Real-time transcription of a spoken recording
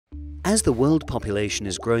As the world population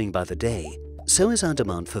is growing by the day, so is our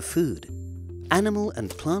demand for food. Animal and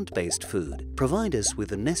plant-based food provide us with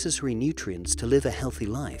the necessary nutrients to live a healthy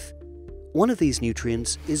life. One of these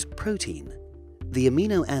nutrients is protein. The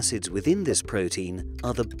amino acids within this protein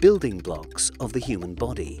are the building blocks of the human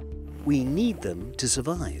body. We need them to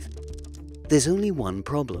survive. There's only one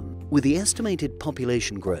problem. With the estimated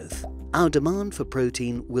population growth, our demand for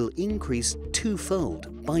protein will increase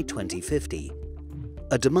twofold by 2050.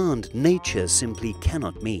 A demand nature simply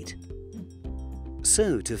cannot meet.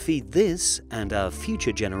 So, to feed this and our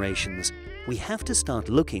future generations, we have to start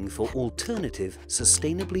looking for alternative,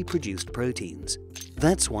 sustainably produced proteins.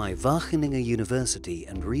 That's why Wageningen University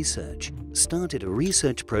and Research started a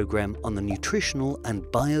research program on the nutritional and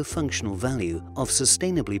biofunctional value of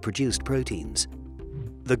sustainably produced proteins.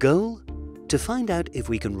 The goal? To find out if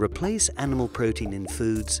we can replace animal protein in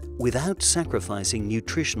foods without sacrificing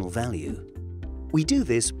nutritional value. We do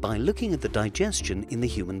this by looking at the digestion in the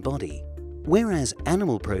human body. Whereas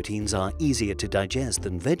animal proteins are easier to digest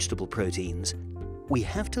than vegetable proteins, we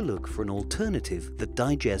have to look for an alternative that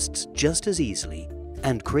digests just as easily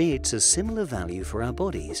and creates a similar value for our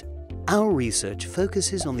bodies. Our research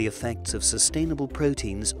focuses on the effects of sustainable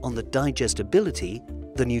proteins on the digestibility,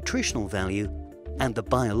 the nutritional value, and the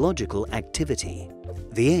biological activity.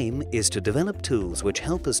 The aim is to develop tools which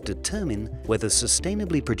help us determine whether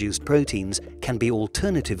sustainably produced proteins can be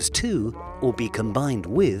alternatives to or be combined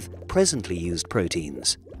with presently used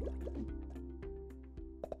proteins.